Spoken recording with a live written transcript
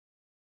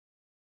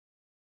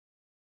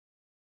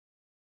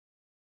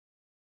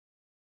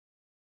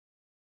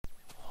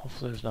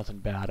Hopefully there's nothing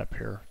bad up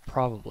here.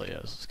 Probably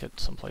is. Let's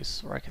get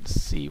someplace where I can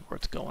see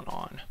what's going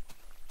on.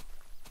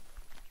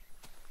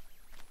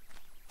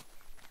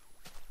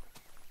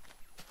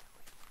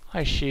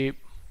 Hi, sheep.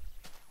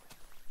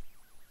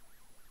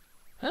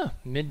 Huh,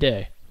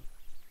 midday.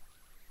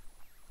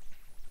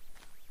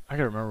 I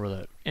gotta remember where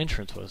the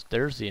entrance was.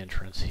 There's the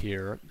entrance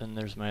here, then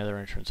there's my other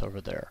entrance over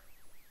there.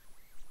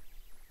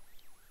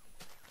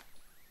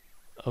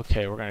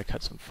 Okay, we're gonna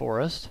cut some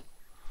forest.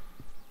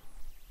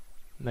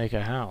 Make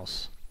a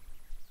house.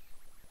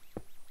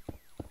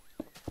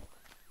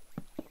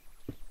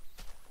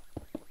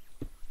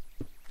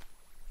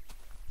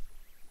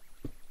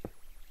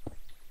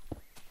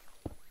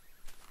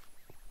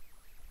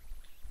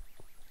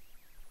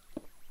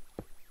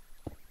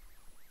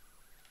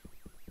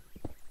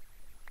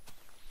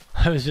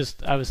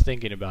 I was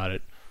thinking about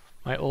it.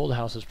 My old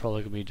house is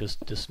probably going to be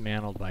just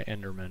dismantled by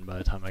Endermen by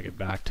the time I get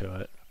back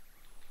to it.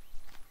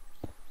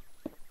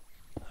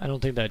 I don't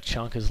think that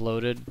chunk is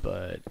loaded,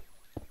 but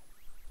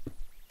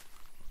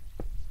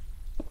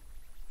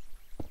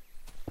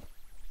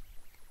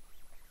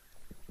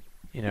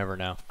you never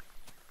know.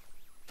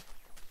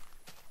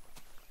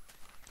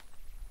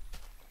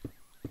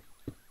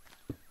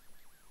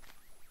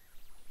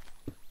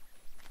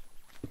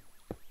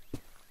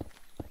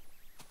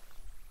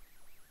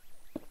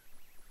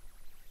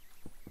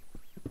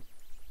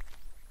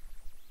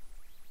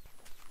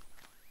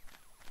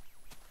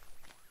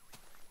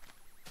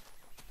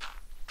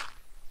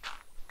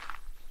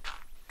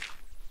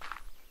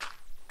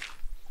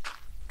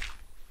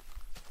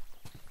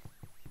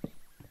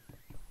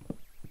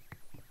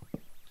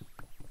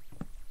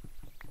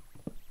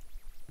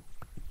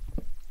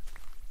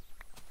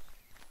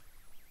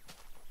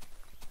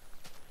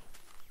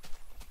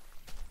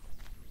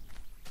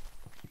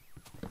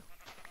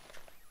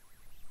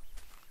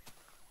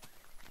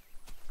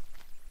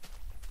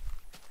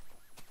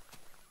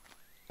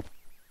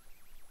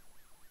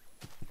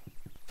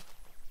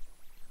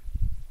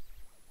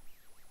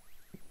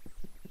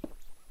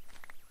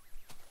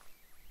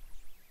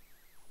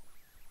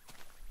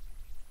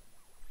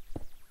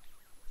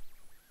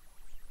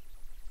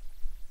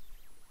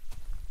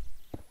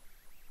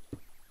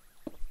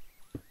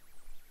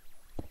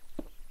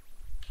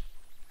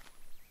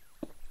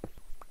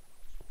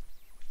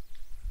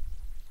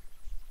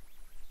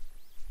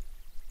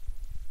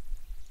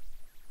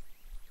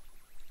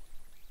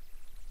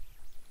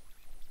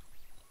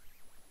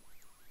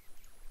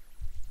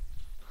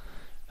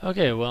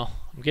 Okay, well,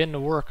 I'm getting to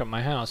work on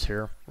my house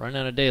here. Running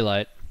out of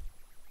daylight.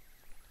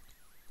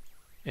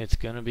 It's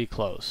gonna be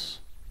close.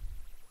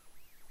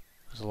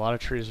 There's a lot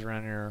of trees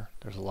around here.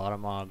 There's a lot of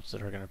mobs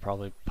that are gonna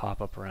probably pop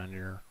up around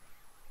here.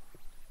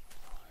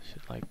 I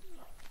should like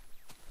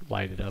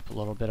light it up a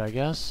little bit, I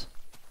guess.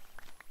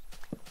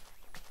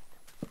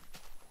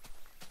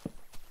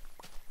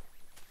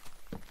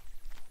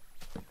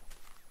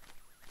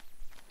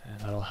 And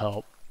that'll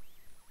help.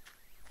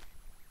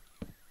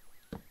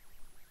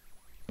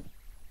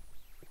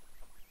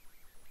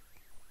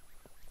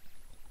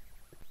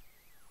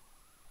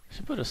 I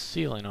should put a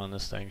ceiling on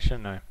this thing,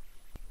 shouldn't I?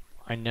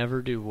 I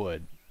never do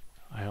wood.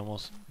 I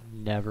almost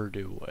never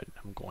do wood.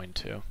 I'm going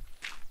to.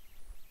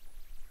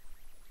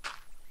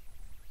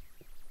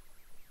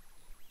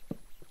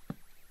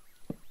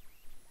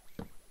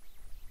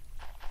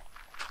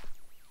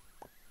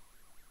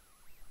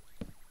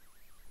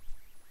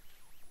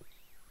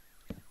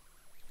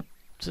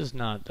 This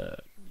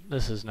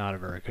is not a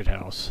very good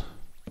house.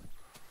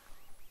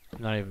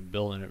 I'm not even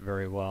building it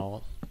very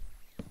well.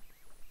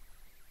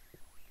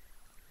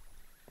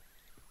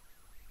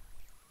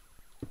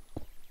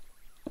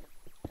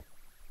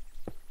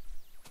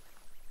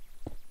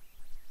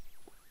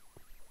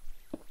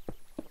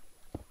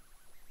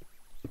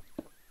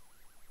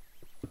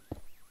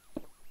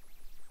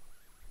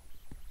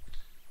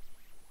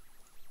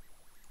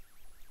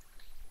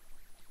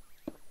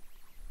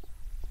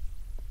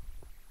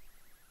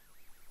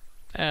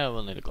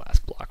 We'll need a glass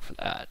block for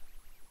that.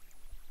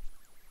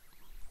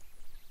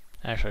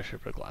 Actually, I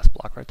should put a glass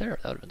block right there.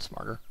 That would have been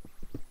smarter.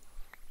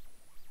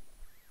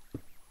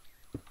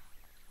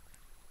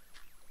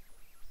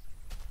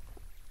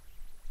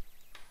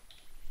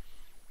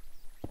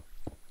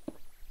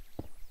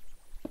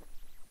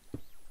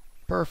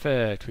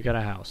 Perfect. We got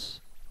a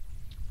house.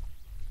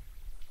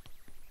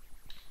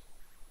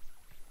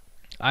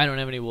 I don't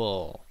have any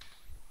wool.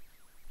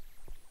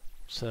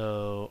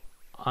 So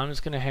I'm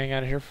just going to hang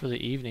out here for the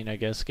evening, I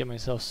guess. Get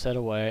myself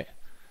squared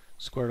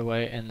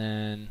away, and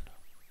then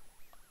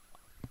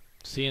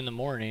see you in the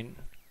morning.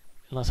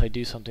 Unless I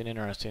do something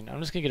interesting. I'm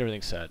just going to get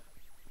everything set.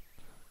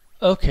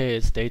 Okay,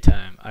 it's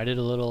daytime. I did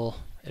a little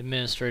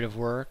administrative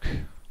work.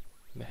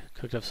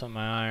 Cooked up some of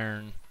my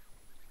iron.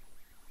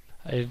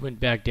 I went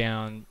back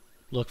down,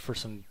 looked for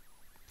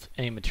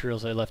any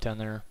materials I left down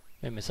there.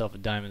 Made myself a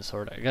diamond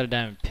sword. I got a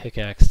diamond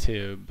pickaxe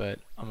too, but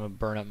I'm going to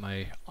burn up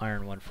my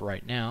iron one for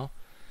right now.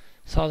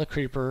 Saw the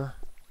creeper.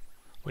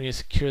 We need to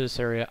secure this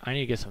area. I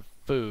need to get some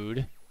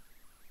food.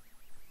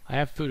 I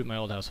have food in my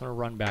old house. I'm going to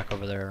run back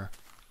over there.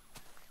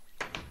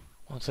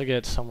 Once I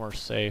get somewhere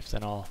safe,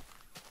 then I'll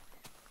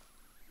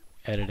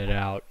edit it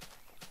out.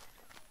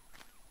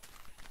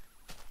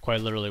 Quite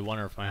literally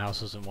wonder if my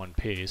house is in one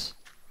piece.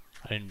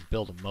 I didn't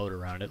build a moat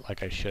around it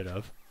like I should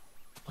have.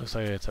 Looks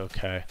like it's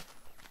okay.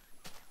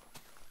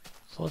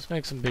 So let's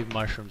make some big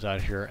mushrooms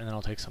out here, and then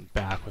I'll take some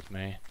back with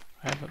me.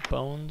 I have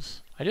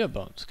bones? I do have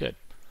bones. Good.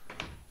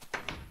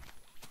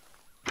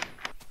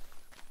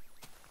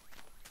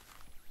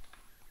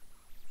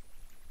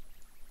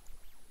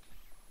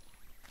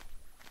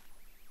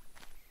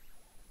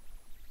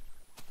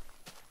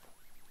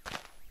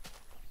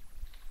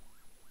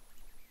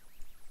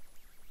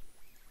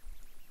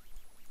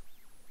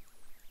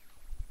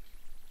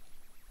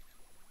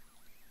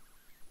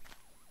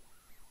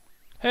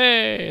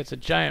 Hey, it's a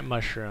giant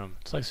mushroom.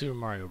 It's like Super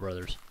Mario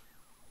Brothers.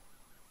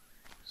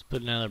 Let's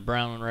put another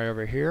brown one right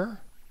over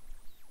here.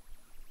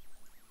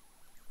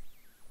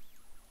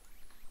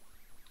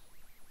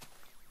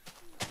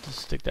 Just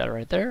stick that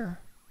right there.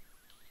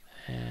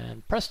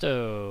 And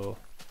presto!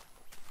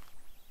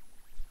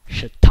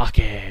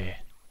 Shiitake!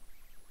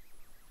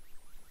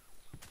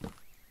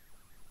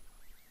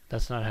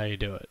 That's not how you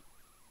do it.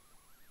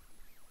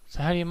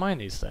 So how do you mine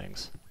these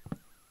things?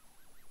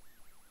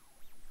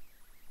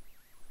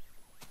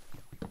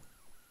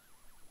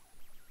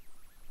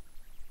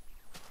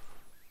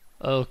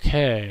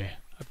 Okay,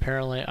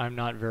 apparently I'm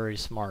not very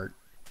smart.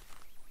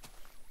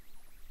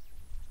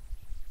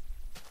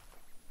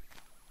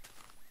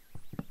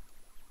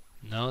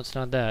 No, it's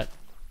not that.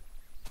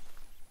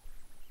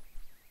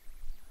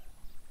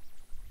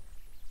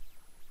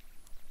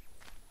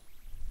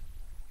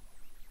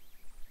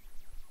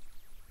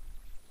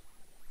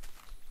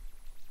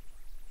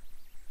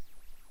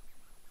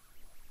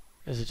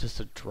 Is it just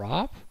a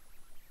drop?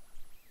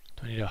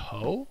 Do I need a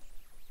hoe?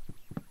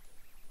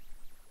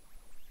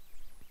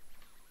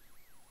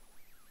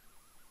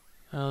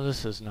 Oh,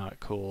 this is not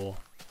cool.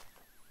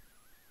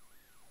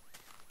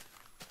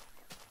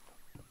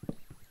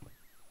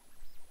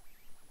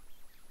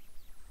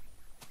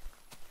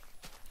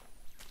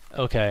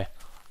 Okay,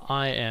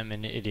 I am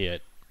an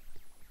idiot.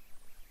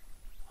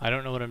 I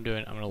don't know what I'm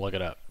doing. I'm gonna look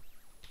it up.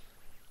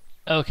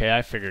 Okay,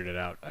 I figured it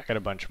out. I got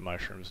a bunch of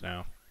mushrooms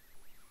now.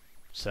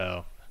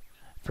 So,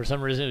 for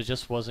some reason it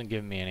just wasn't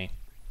giving me any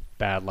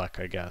bad luck,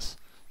 I guess.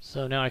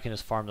 So now I can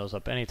just farm those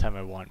up anytime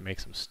I want and make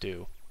some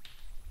stew.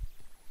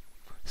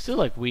 Still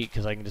like wheat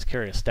because I can just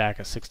carry a stack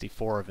of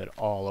 64 of it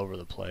all over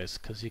the place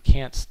because you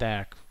can't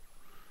stack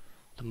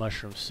the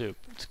mushroom soup.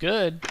 It's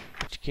good,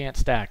 but you can't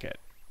stack it.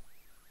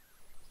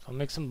 So I'll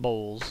make some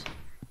bowls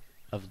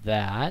of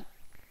that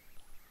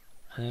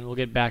and then we'll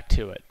get back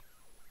to it.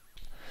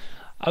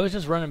 I was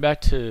just running back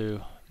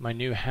to my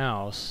new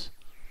house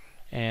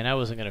and I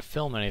wasn't going to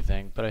film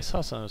anything, but I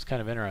saw something that was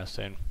kind of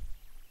interesting.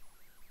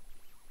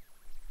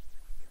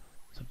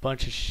 A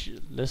bunch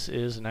of this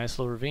is a nice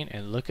little ravine,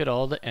 and look at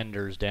all the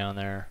enders down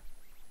there.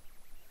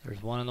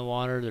 There's one in the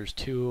water, there's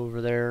two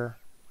over there,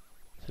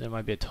 so there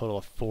might be a total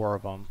of 4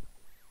 of them.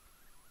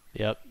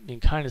 Yep, you can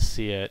kind of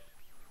see it.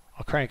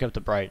 I'll crank up the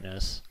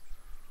brightness.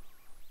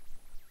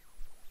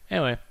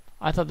 Anyway,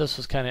 I thought this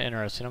was kind of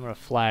interesting. I'm going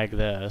to flag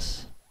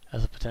this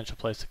as a potential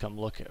place to come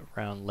look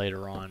around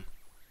later on.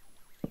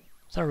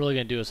 It's not really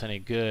going to do us any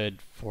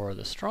good for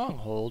the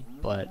stronghold,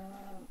 but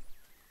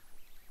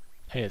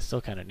hey, it's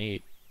still kind of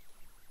neat.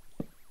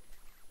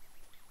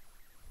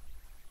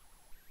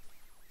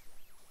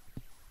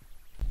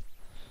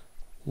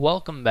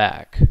 Welcome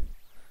back.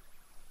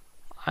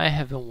 I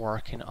have been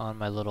working on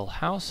my little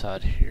house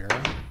out here,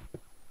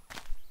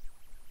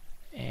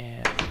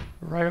 and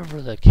right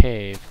over the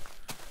cave,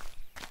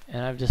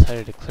 and I've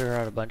decided to clear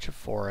out a bunch of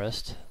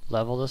forest,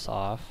 level this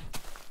off,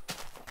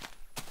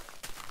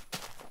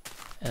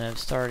 and I'm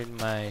starting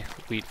my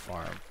wheat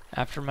farm.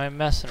 After my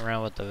messing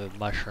around with the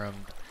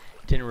mushroom,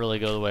 it didn't really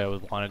go the way I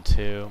wanted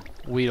to.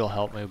 Wheat will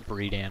help me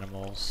breed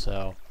animals,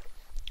 so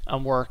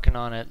I'm working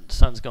on it. The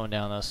sun's going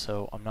down though,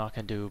 so I'm not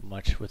going to do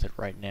much with it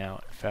right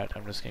now. In fact,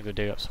 I'm just going to go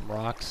dig up some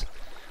rocks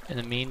in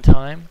the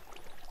meantime,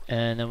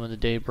 and then when the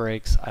day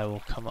breaks, I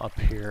will come up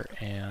here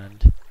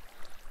and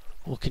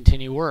we'll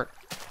continue work.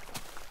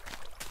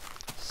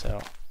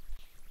 So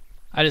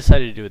I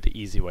decided to do it the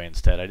easy way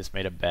instead. I just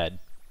made a bed.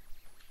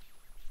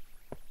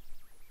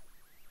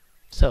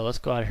 So let's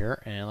go out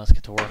here and let's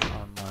get to work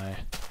on my,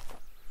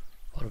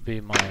 what'll be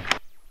my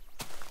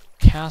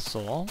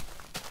castle.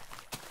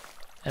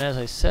 And as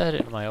I said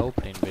in my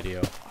opening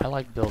video, I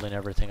like building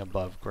everything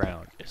above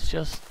ground. It's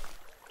just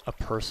a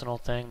personal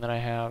thing that I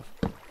have.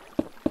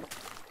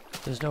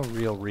 There's no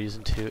real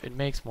reason to. It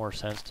makes more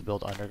sense to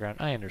build underground.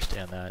 I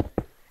understand that.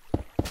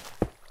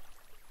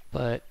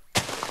 But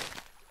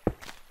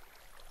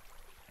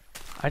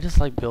I just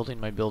like building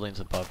my buildings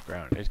above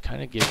ground. It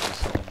kind of gives you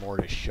something more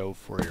to show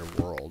for your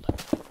world.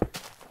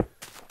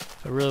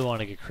 If I really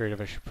want to get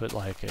creative, I should put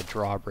like a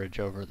drawbridge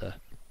over the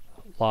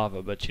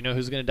lava. But you know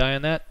who's going to die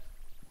on that?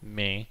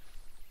 Me.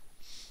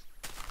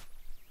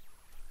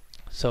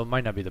 So it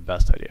might not be the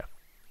best idea.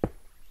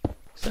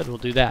 Instead we'll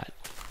do that.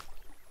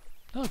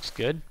 That looks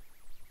good.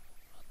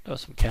 Throw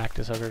some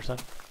cactus over or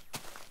something.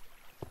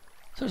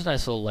 there's a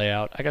nice little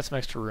layout. I got some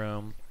extra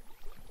room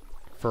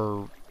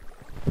for,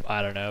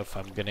 I don't know, if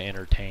I'm going to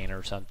entertain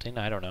or something.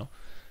 I don't know.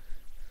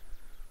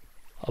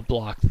 I'll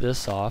block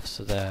this off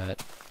so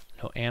that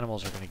no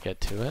animals are going to get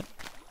to it.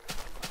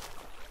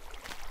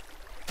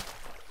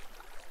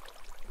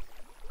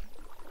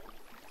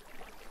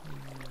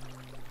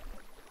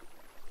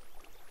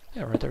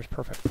 Yeah, right there's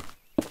perfect.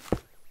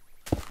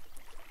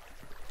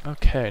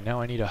 Okay,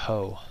 now I need a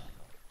hoe.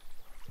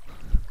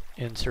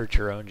 Insert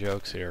your own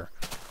jokes here.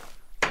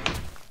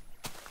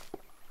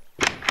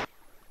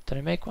 Did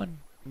I make one?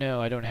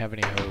 No, I don't have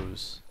any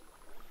hoes.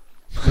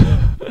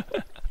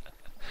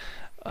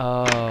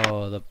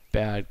 Oh, the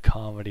bad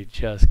comedy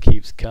just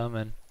keeps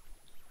coming.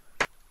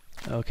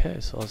 Okay,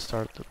 so let's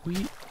start the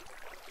wheat.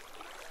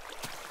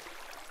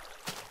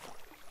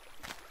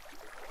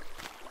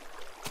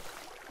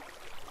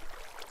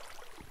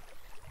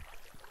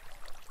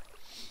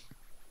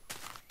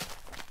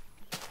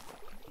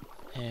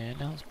 And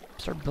now let's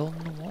start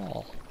building the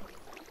wall.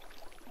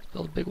 Let's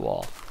build a big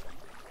wall.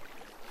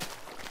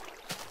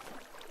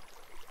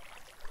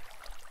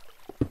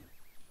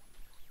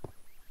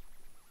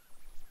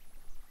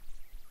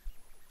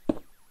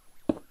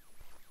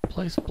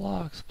 Place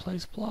blocks,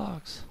 place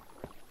blocks.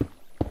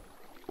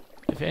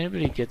 If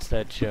anybody gets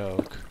that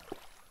joke,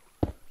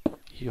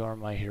 you are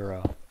my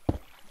hero.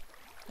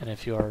 And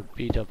if you are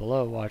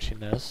BOO watching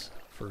this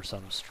for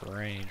some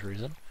strange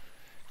reason,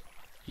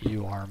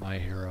 you are my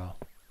hero.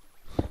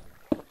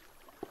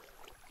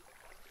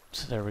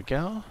 So there we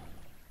go.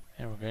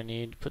 And we're going to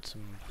need to put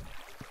some...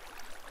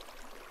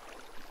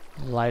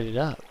 light it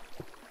up.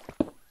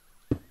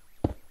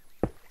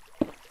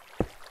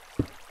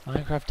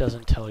 Minecraft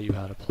doesn't tell you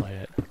how to play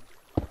it.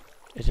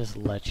 It just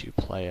lets you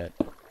play it,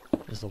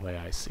 is the way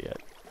I see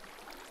it.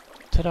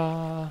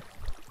 Ta-da!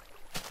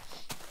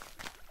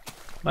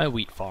 My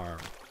wheat farm.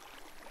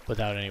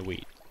 Without any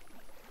wheat.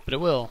 But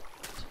it will.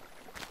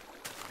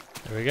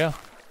 There we go.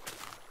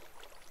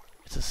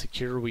 It's a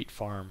secure wheat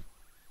farm.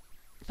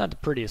 It's not the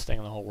prettiest thing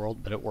in the whole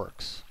world, but it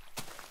works.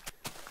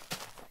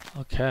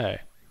 Okay.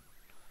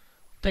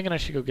 Thinking I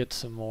should go get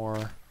some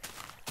more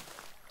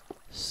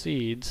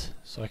seeds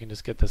so I can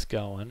just get this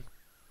going.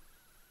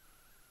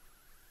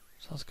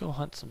 So let's go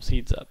hunt some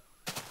seeds up.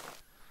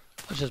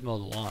 Let's just mow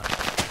the lawn.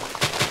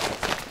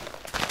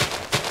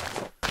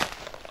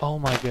 Oh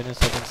my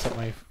goodness, I didn't set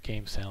my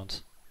game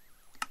sounds.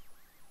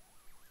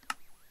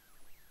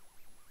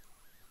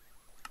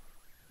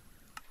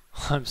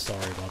 I'm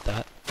sorry about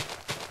that.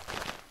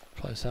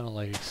 Probably sounded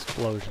like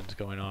explosions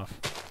going off.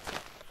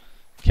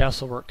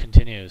 Castle work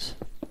continues.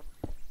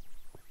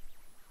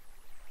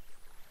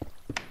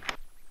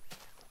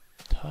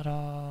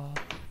 Ta-da!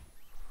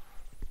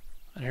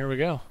 And here we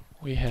go.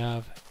 We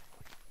have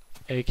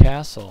a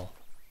castle.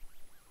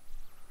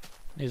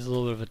 Needs a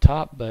little bit of a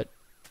top, but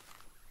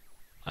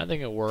I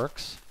think it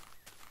works.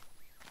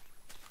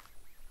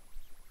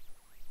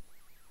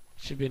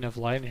 Should be enough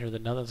light in here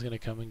that nothing's going to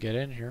come and get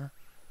in here.